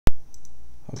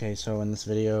Okay, so in this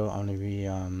video I'm going to be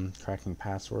cracking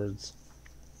passwords.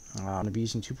 I'm going to be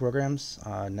using two programs,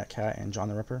 netcat and John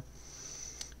the Ripper.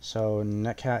 So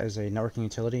netcat is a networking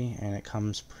utility and it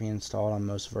comes pre-installed on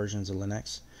most versions of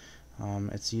Linux.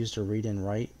 It's used to read and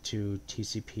write to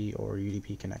TCP or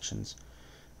UDP connections.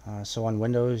 So on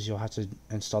Windows you'll have to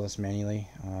install this manually,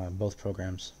 both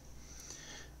programs.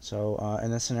 So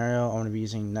in this scenario I'm going to be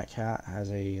using netcat as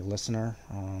a listener,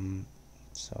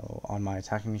 so on my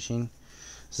attacking machine.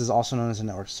 This is also known as a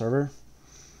network server.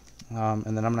 And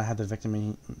then I'm going to have the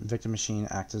victim machine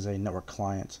act as a network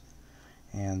client,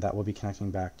 and that will be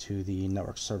connecting back to the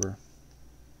network server.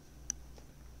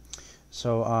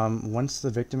 So once the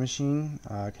victim machine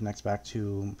connects back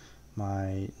to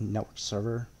my network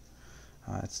server,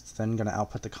 it's then going to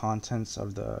output the contents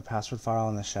of the password file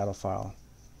and the shadow file.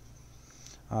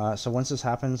 So once this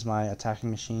happens, my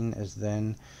attacking machine is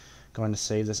then going to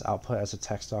save this output as a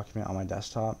text document on my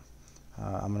desktop.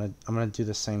 I'm gonna do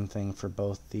the same thing for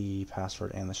both the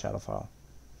password and the shadow file.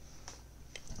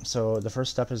 So the first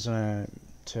step is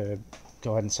to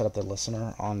go ahead and set up the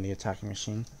listener on the attacking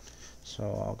machine. So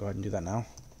I'll go ahead and do that now.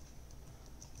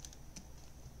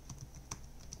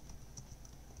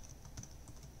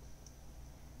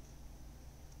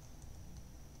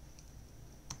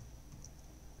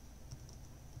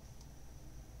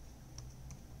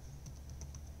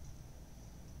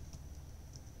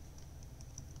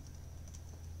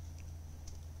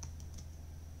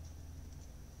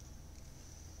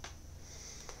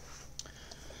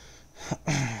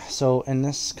 So in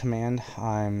this command,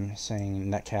 I'm saying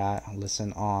netcat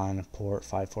listen on port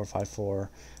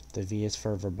 5454. The V is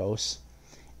for verbose.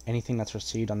 Anything that's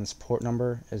received on this port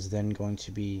number is then going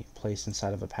to be placed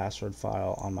inside of a password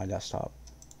file on my desktop.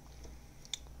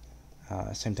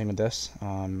 Same thing with this.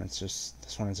 It's just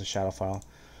this one is a shadow file.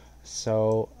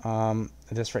 So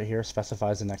this right here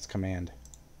specifies the next command.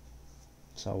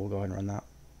 So we'll go ahead and run that.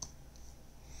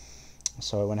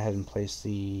 So I went ahead and placed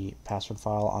the password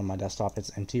file on my desktop.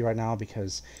 It's empty right now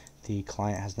because the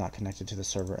client has not connected to the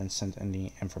server and sent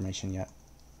any information yet.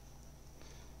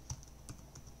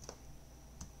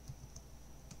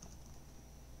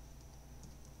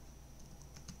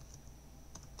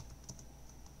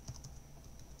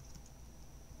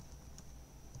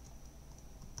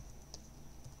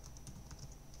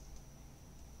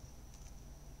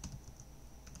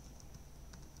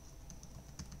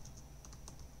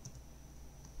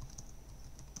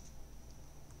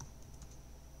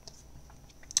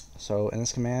 So in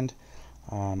this command,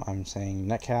 I'm saying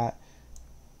netcat,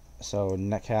 so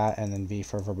netcat and then V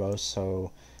for verbose,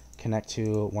 so connect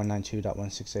to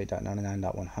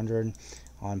 192.168.99.100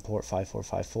 on port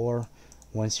 5454.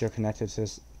 Once you're connected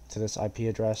to this IP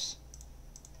address,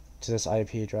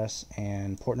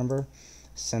 and port number,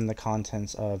 send the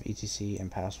contents of etc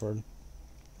and password.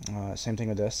 Same thing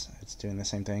with this, it's doing the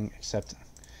same thing except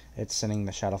it's sending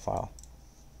the shadow file.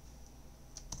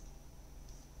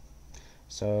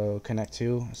 So connect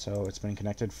to, so it's been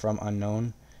connected from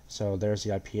unknown, so there's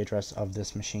the IP address of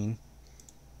this machine.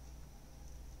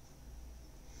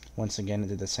 Once again, it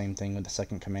did the same thing with the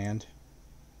second command.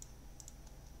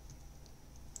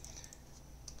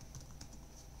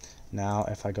 Now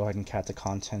if I go ahead and cat the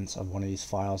contents of one of these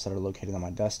files that are located on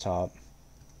my desktop,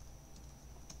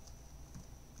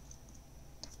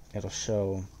 it'll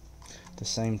show the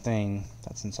same thing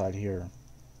that's inside here.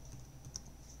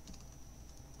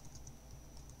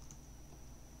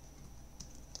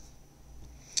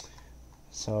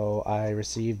 So I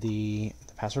received the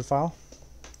password file,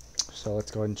 so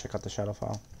let's go ahead and check out the shadow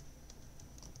file.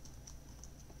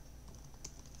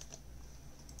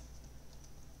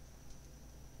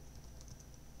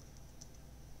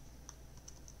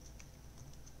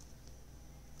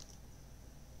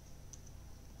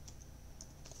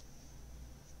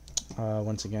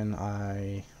 Once again,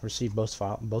 I received both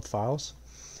files.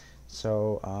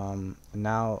 So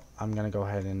now I'm going to go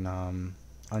ahead and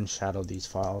unshadow these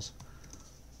files.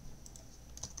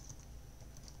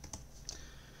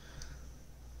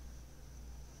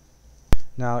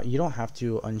 Now you don't have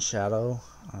to unshadow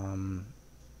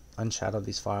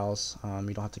these files.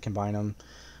 You don't have to combine them.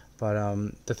 But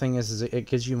the thing is it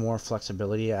gives you more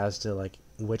flexibility as to like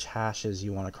which hashes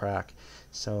you want to crack.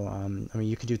 So I mean,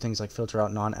 you could do things like filter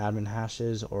out non-admin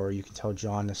hashes, or you can tell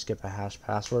John to skip a hash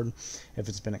password if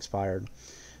it's been expired.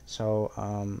 So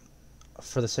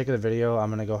for the sake of the video, I'm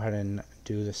going to go ahead and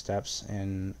do the steps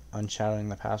in unshadowing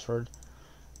the password.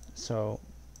 So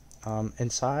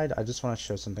inside, I just want to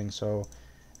show something. So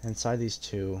inside these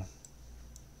two,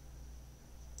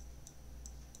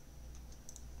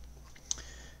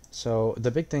 so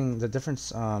the big thing, the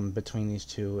difference between these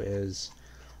two is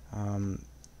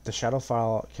the shadow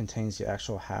file contains the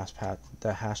actual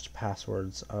hashed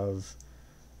passwords of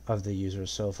the user.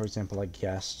 So for example, like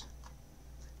guest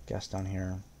down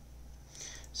here.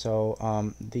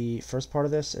 So the first part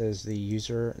of this is the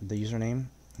username,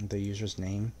 the user's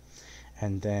name,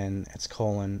 and then it's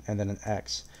colon and then an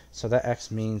X. So that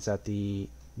X means that the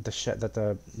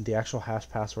actual hash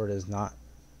password is not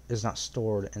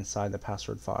stored inside the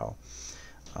password file.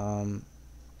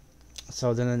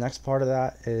 So then the next part of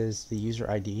that is the user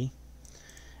ID,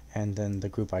 and then the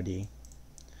group ID,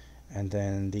 and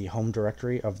then the home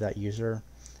directory of that user,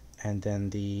 and then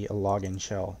the login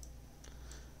shell.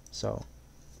 So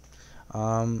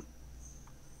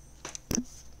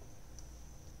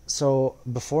so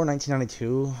before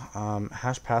 1992,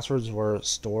 hash passwords were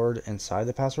stored inside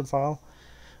the password file.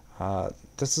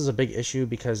 This is a big issue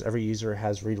because every user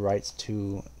has read writes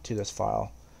to this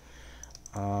file.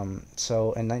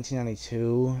 So in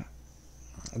 1992,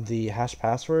 the hash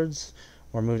passwords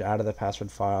were moved out of the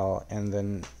password file, and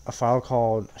then a file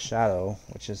called shadow,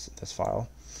 which is this file,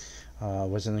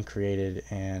 was then created,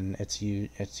 and it's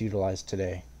utilized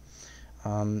today.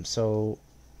 So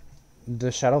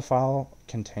the shadow file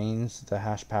contains the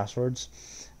hash passwords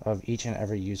of each and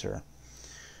every user.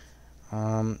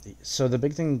 So the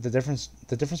difference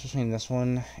between this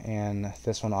one and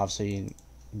this one, obviously,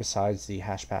 besides the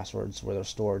hash passwords where they're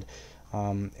stored,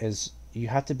 is you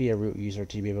have to be a root user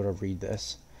to be able to read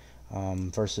this,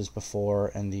 versus before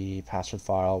in the password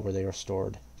file where they were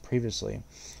stored previously.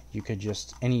 You could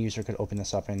any user could open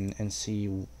this up and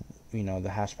see, the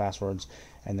hash passwords,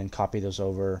 and then copy those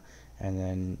over, and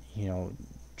then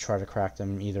try to crack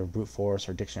them, either brute force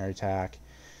or dictionary attack.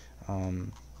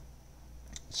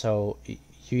 So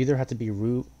you either have to be a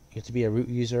root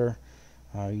user,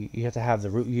 you have to have the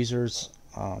root user's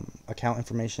account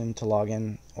information to log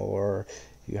in, or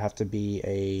you have to be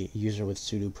a user with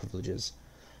sudo privileges.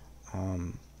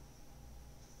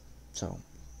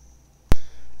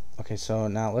 Okay, so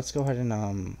now let's go ahead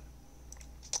and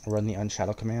run the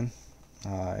unshadow command.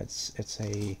 It's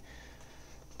a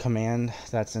command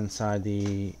that's inside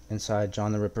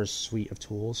John the Ripper's suite of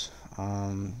tools.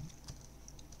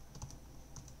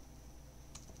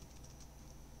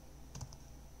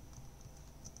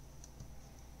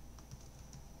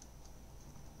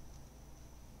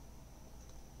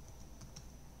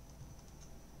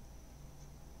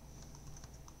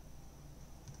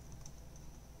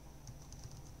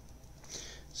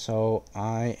 So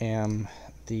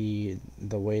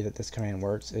the way that this command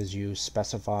works is you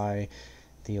specify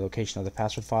the location of the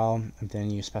password file, and then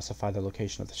you specify the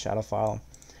location of the shadow file,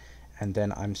 and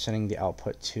then I'm sending the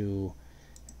output to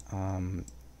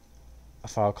a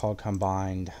file called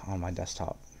combined on my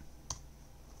desktop.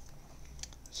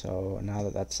 So now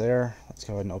that that's there, let's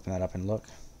go ahead and open that up and look.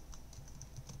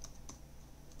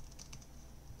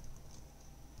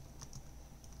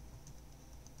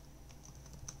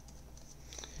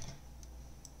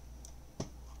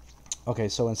 Okay,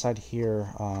 so inside here,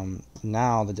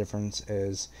 now the difference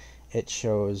is it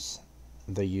shows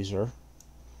the user,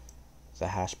 the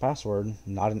hash password,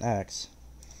 not an X,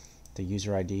 the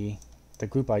user ID, the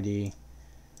group ID,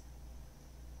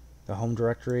 the home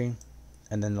directory,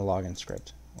 and then the login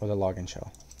script, or the login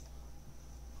shell.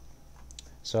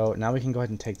 So now we can go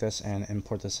ahead and take this and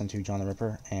import this into John the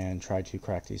Ripper and try to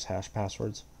crack these hash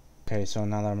passwords. Okay, so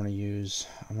now that I'm going to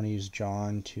use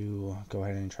John to go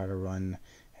ahead and try to run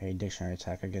a dictionary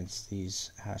attack against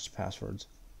these hashed passwords.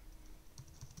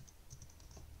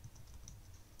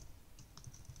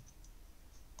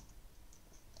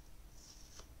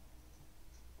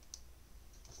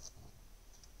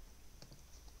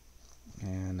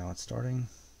 And now it's starting.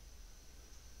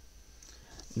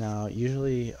 Now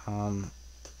usually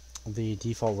the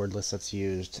default word list that's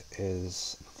used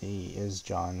is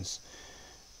John's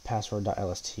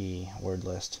password.lst word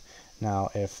list. Now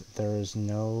if there's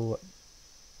no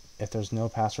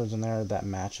passwords in there that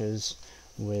matches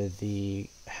with the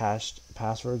hashed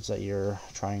passwords that you're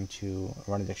trying to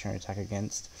run a dictionary attack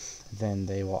against, then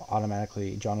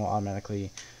John will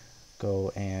automatically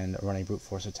go and run a brute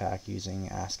force attack using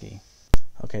ASCII.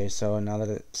 Okay, so now that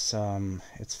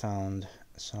it's found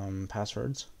some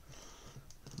passwords,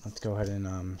 let's go ahead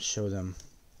and show them.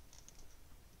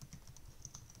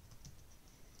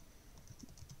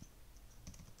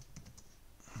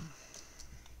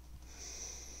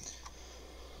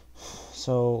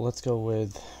 So let's go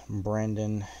with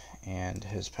Brandon and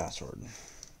his password.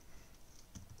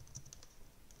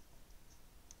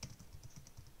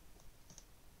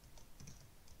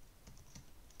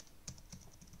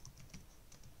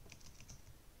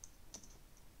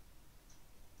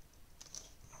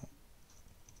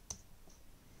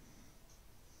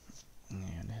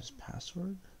 And his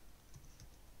password.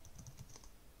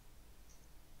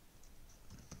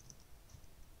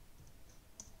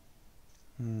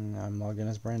 I'm logged in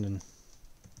as Brandon.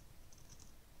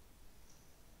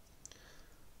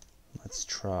 Let's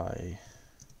try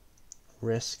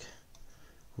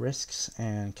risks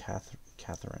and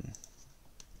Catherine.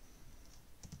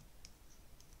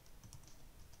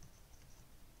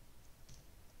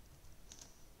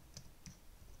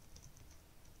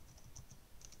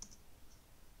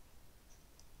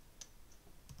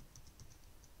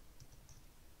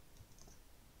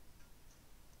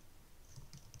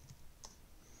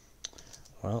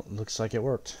 Well, looks like it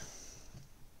worked.